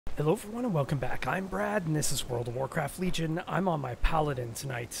Hello everyone and welcome back. I'm Brad and this is World of Warcraft Legion. I'm on my Paladin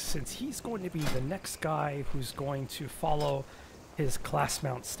tonight since he's going to be the next guy who's going to follow his class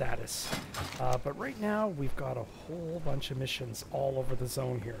mount status. But right now we've got a whole bunch of missions all over the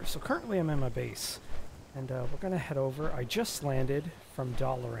zone here. So currently I'm in my base and we're going to head over. I just landed from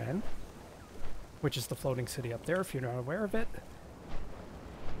Dalaran, which is the floating city up there if you're not aware of it.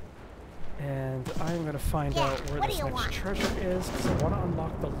 And I'm going to find out where this next treasure is, because I want to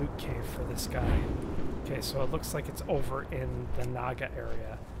unlock the loot cave for this guy. Okay, so it looks like it's over in the Naga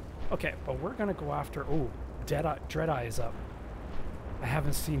area. Okay, but we're going to go after... Oh, Dreadeye is up. I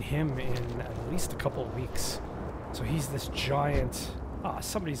haven't seen him in at least a couple of weeks. So he's this giant... Ah,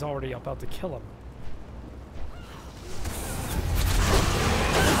 somebody's already about to kill him.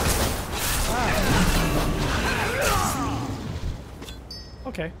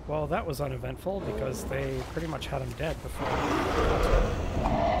 Okay, well that was uneventful because they pretty much had him dead before.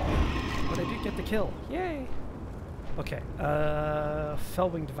 But I did get the kill. Yay! Okay,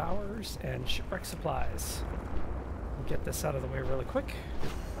 Fellwing Devourers and Shipwreck Supplies. We'll get this out of the way really quick.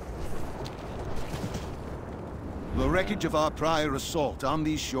 The wreckage of our prior assault on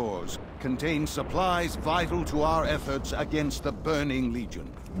these shores contains supplies vital to our efforts against the Burning Legion.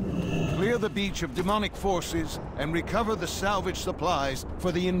 Clear the beach of demonic forces and recover the salvage supplies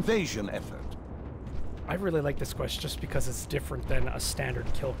for the invasion effort. I really like this quest just because it's different than a standard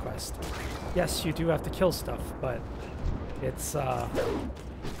kill quest. Yes, you do have to kill stuff, but it's,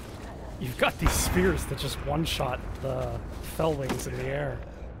 you've got these spears that just one-shot the Fellwings in the air,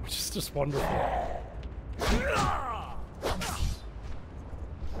 which is just wonderful.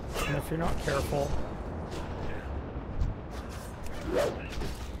 And if you're not careful,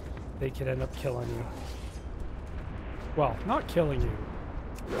 they can end up killing you. Well, not killing you.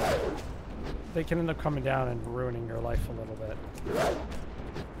 They can end up coming down and ruining your life a little bit.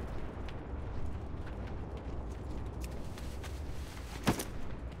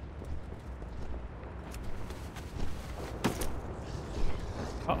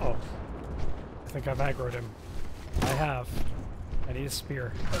 Uh-oh. I think I've aggroed him. I have. I need a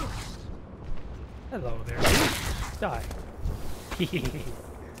spear. Hello there. Die.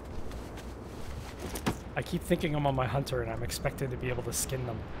 I keep thinking I'm on my hunter and I'm expected to be able to skin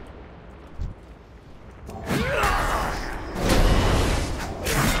them.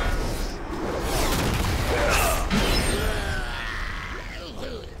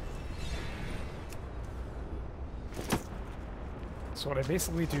 So what I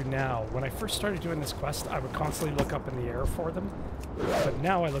basically do now, when I first started doing this quest, I would constantly look up in the air for them, but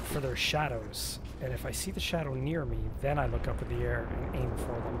now I look for their shadows, and if I see the shadow near me, then I look up in the air and aim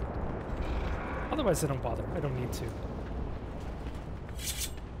for them. Otherwise I don't bother, I don't need to.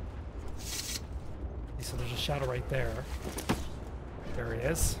 Okay, so there's a shadow right there. There he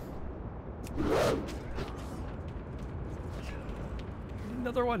is.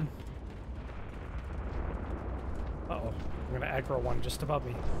 Another one! Uh-oh. I'm gonna aggro one just above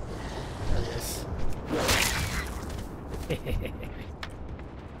me. There he is.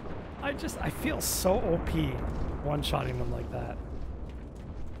 I feel so OP one-shotting them like that.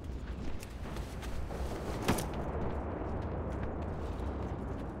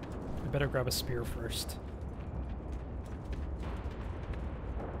 I better grab a spear first.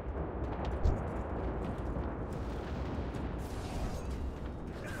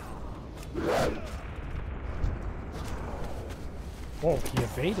 Whoa, he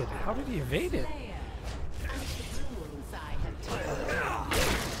evaded. How did he evade it?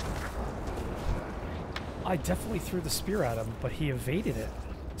 I definitely threw the spear at him, but he evaded it.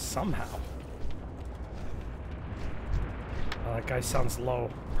 Somehow. That guy sounds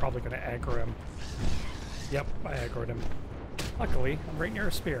low. Probably gonna aggro him. Yep, I aggroed him. Luckily, I'm right near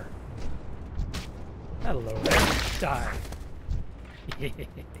a spear. Hello there. Die.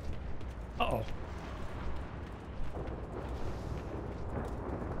 Uh-oh.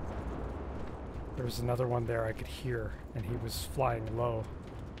 There was another one there I could hear, and he was flying low.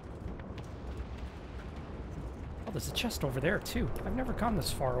 Oh, there's a chest over there, too. I've never gone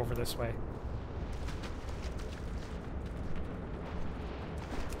this far over this way.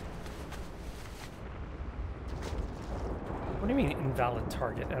 What do you mean, invalid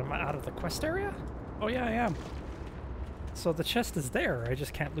target? Am I out of the quest area? Oh, yeah, I am. So the chest is there, I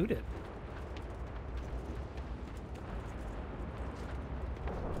just can't loot it.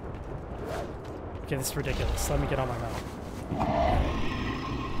 Okay, this is ridiculous. Let me get on my mount.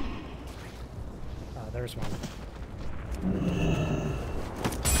 There's one.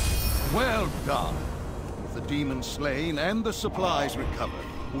 Well done. With the demon slain and the supplies recovered,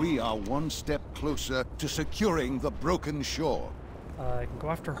 we are one step closer to securing the broken shore. I can go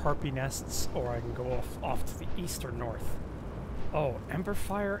after harpy nests, or I can go off to the east or north. Oh,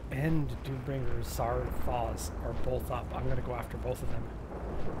 Emberfire and Doombringer Zarthaws are both up. I'm gonna go after both of them,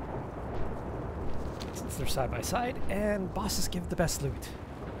 since they're side by side, and bosses give the best loot.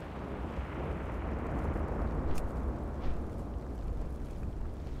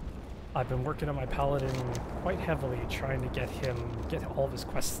 I've been working on my paladin quite heavily, trying to get all of his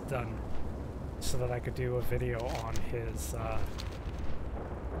quests done, so that I could do a video on his, oh,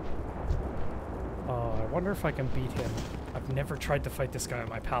 I wonder if I can beat him. I've never tried to fight this guy on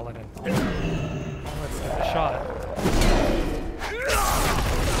my paladin. Oh, let's give it a shot.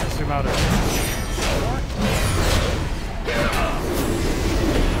 Zoom out a bit.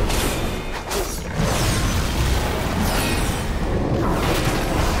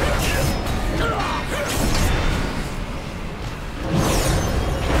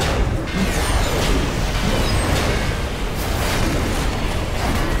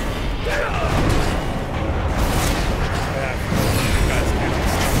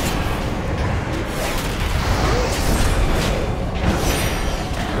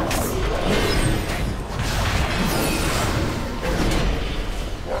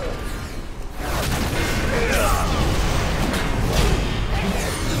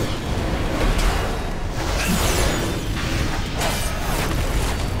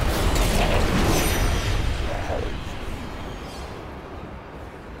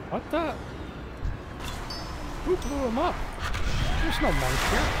 What the? Who blew him up? There's no monk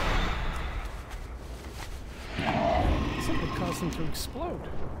here. Something caused him to explode.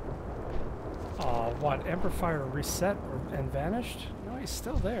 What? Emberfire reset and vanished? No, he's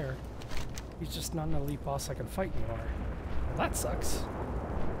still there. He's just not an elite boss I can fight anymore. Well, that sucks.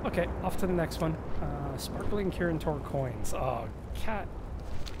 Okay, off to the next one. Sparkling Kirintor coins. Oh, cat.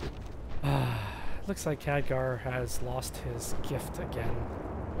 Looks like Khadgar has lost his gift again.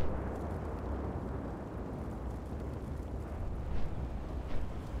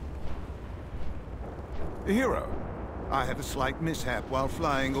 Hero, I had a slight mishap while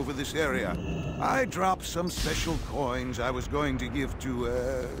flying over this area. I dropped some special coins I was going to give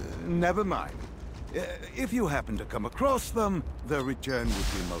to, never mind. If you happen to come across them, the return would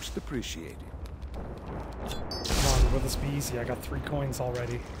be most appreciated. Come on, will this be easy? I got 3 coins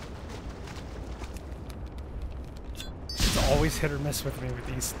already. It's always hit or miss with me with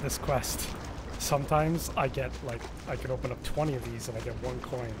this quest. Sometimes I get, like, I can open up 20 of these and I get 1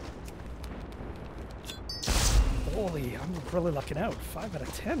 coin. Holy, I'm really lucking out. 5 out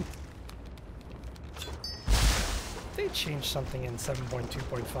of 10. They changed something in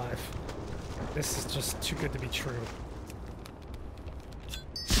 7.2.5. This is just too good to be true.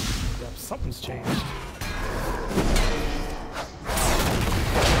 Yep, something's changed.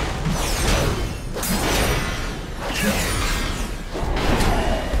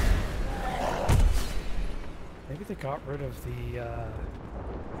 Maybe they got rid of the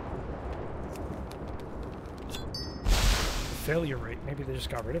failure rate. Maybe they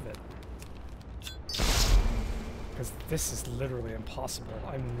just got rid of it. Because this is literally impossible.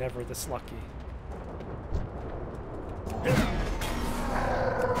 I'm never this lucky.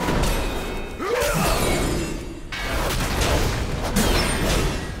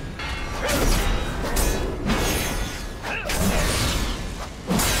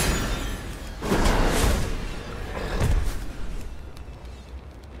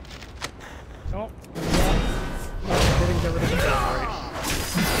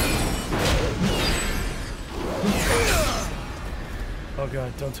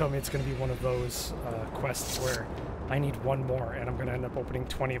 Don't tell me it's going to be one of those quests where I need 1 more and I'm going to end up opening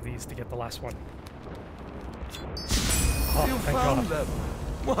 20 of these to get the last one. Oh, you thank found God. them.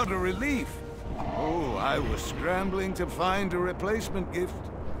 What a relief. Oh, I was scrambling to find a replacement gift.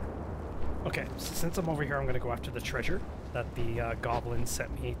 Okay, so since I'm over here, I'm going to go after the treasure that the goblin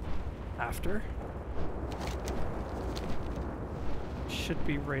sent me after. Should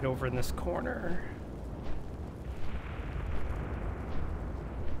be right over in this corner.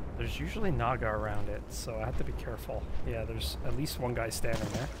 There's usually Naga around it, so I have to be careful. Yeah, there's at least 1 guy standing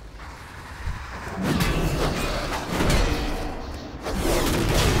there.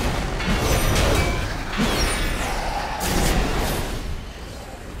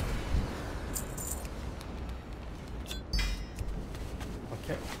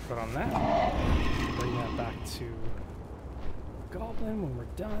 Okay, put on that. Bring that back to Goblin when we're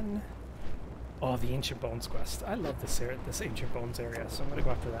done. Oh, the Ancient Bones quest. I love this area, this Ancient Bones area, so I'm gonna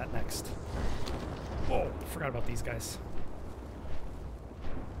go after that next. Whoa, forgot about these guys.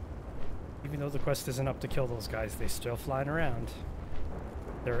 Even though the quest isn't up to kill those guys, they're still flying around.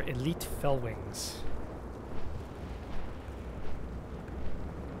 They're elite Fellwings.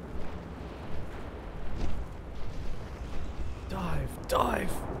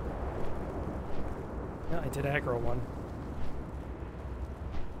 dive. Yeah, I did aggro one.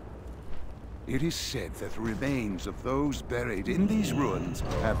 It is said that remains of those buried in these ruins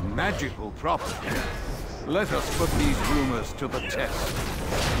have magical properties. Let us put these rumors to the test.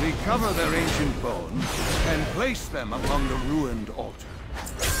 Recover their ancient bones and place them upon the ruined altar.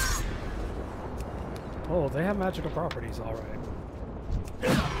 Oh, they have magical properties, all right.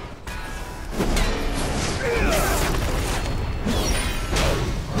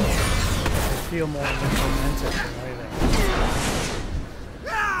 I feel more momentum than anything.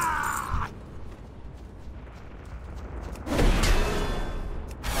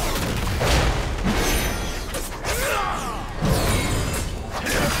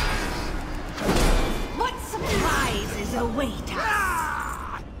 What surprises await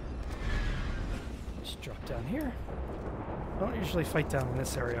us? Just drop down here. I don't usually fight down in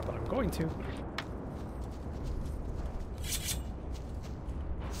this area, but I'm going to.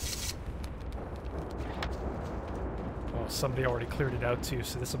 Oh, somebody already cleared it out too,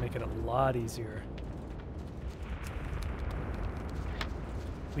 so this will make it a lot easier.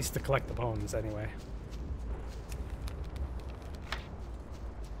 At least to collect the bones, anyway.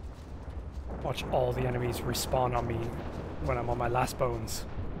 Watch all the enemies respawn on me when I'm on my last bones.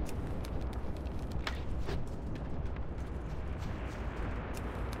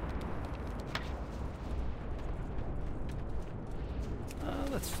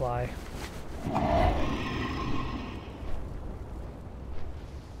 Let's fly.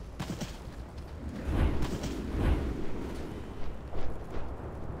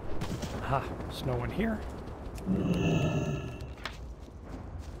 Aha, there's no one here.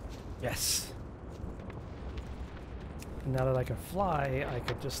 Yes. And now that I can fly, I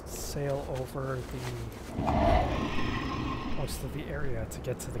could just sail over the most of the area to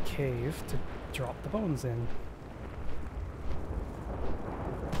get to the cave to drop the bones in.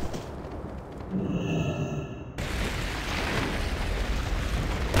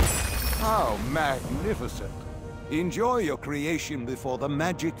 How magnificent! Enjoy your creation before the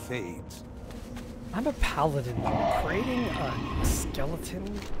magic fades. I'm a paladin though. Creating a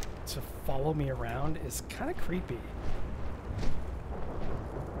skeleton to follow me around is kind of creepy.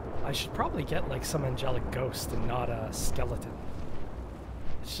 I should probably get like some angelic ghost and not a skeleton.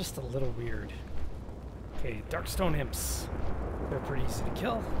 It's just a little weird. Okay, Darkstone Imps. They're pretty easy to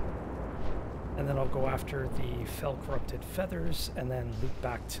kill. And then I'll go after the Fell Corrupted Feathers and then loop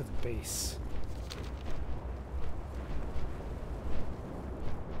back to the base.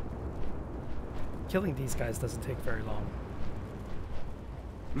 Killing these guys doesn't take very long.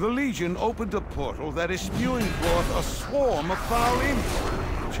 The Legion opened a portal that is spewing forth a swarm of foul imps.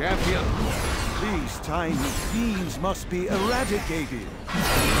 Champion, these tiny fiends must be eradicated.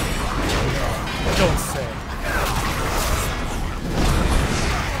 Don't say.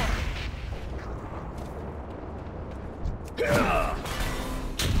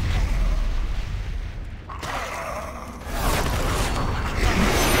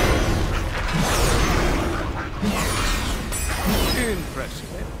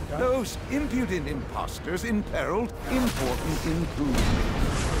 Impressive. Those impudent imposters imperiled important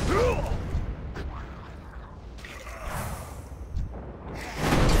improvements.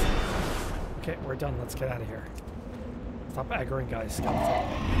 Okay, we're done. Let's get out of here. Stop aggroing guys, skeleton.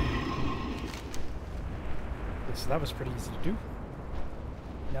 Okay, so that was pretty easy to do.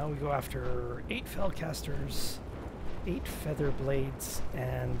 Now we go after 8 Fellcasters, 8 Feather Blades,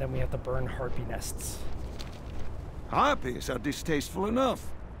 and then we have to burn Harpy Nests. Harpies are distasteful enough,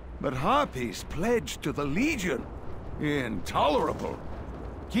 but harpies pledged to the Legion? Intolerable.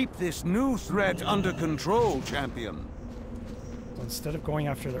 Keep this new threat under control, champion. So instead of going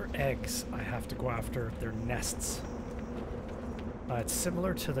after their eggs, I have to go after their nests. It's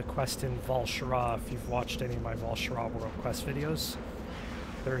similar to the quest in Val'Sharah, if you've watched any of my Val'Sharah World Quest videos.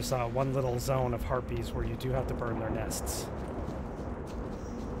 There's one little zone of harpies where you do have to burn their nests.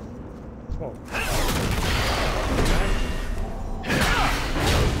 Whoa.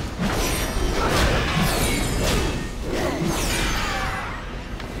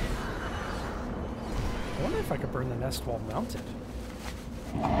 I wonder if I could burn the nest while mounted.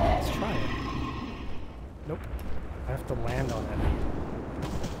 Let's try it. Nope. I have to land on it.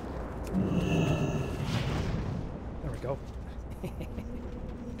 There we go.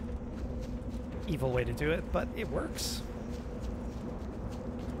 Evil way to do it, but it works.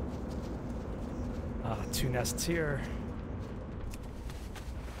 2 nests here.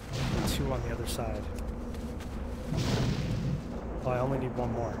 2 on the other side. Well, I only need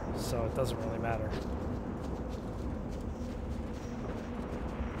 1 more, so it doesn't really matter.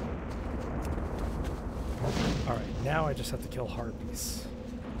 Alright, now I just have to kill harpies.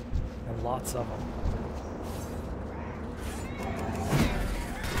 And lots of them.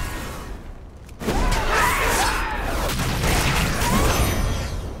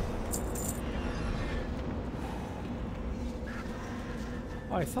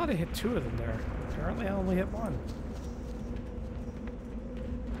 Oh, I thought I hit 2 of them there. Apparently I only hit 1.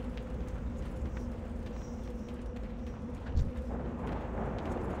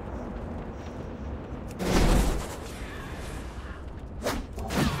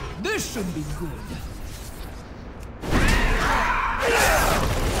 This should be good.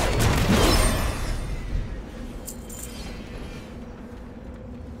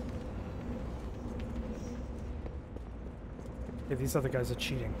 Yeah, these other guys are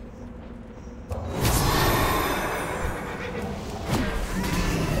cheating.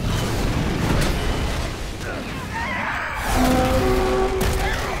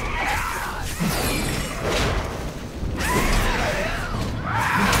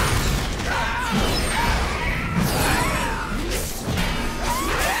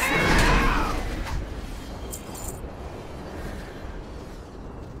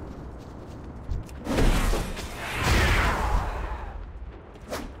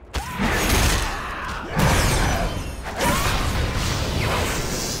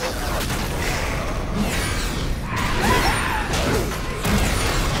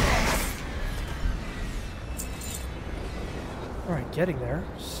 Alright, getting there,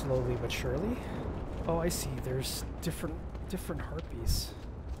 slowly but surely. Oh, I see, there's different harpies.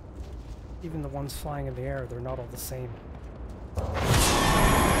 Even the ones flying in the air, they're not all the same. Come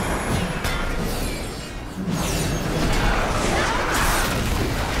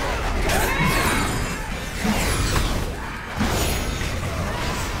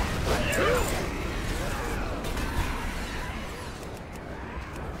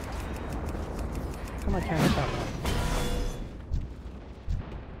on, I can't hit that one.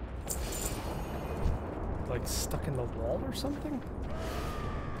 Like stuck in the wall or something?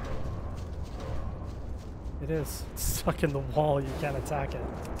 It is. It's stuck in the wall, you can't attack it.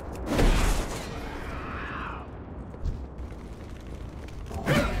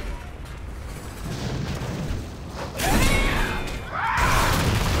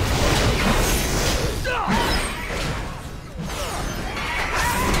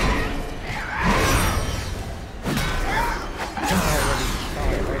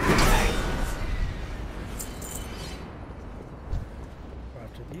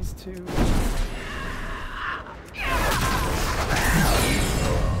 These two.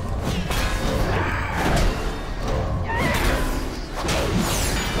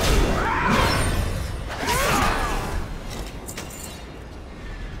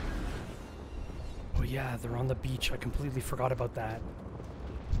 Oh yeah, they're on the beach. I completely forgot about that.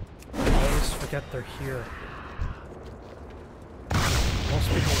 I always forget they're here. Most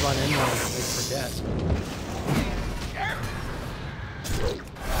people run in there and they forget.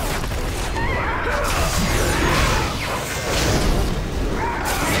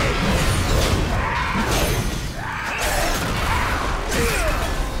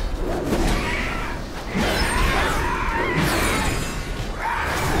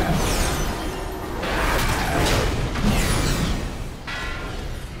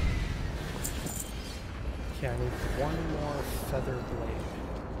 Okay, I need one more feather blade.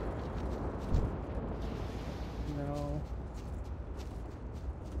 No.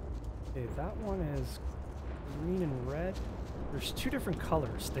 Okay, that one is green and red. There's 2 different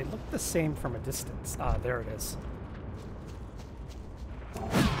colors. They look the same from a distance. Ah, there it is.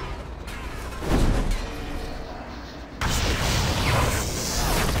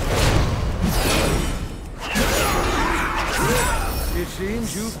 It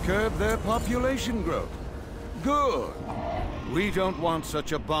seems you've curbed their population growth. Good. We don't want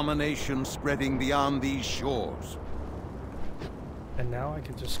such abomination spreading beyond these shores. And now I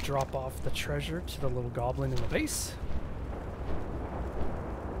can just drop off the treasure to the little goblin in the base.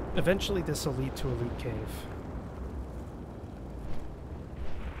 Eventually this will lead to a loot cave.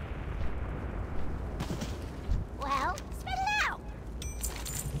 Well, spit it out.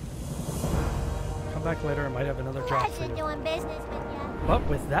 Come back later, I might have another job for Pleasure you. doing business with you. But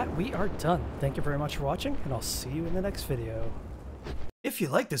with that, we are done. Thank you very much for watching, and I'll see you in the next video. If you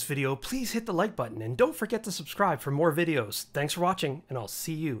like this video, please hit the like button, and don't forget to subscribe for more videos. Thanks for watching, and I'll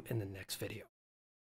see you in the next video.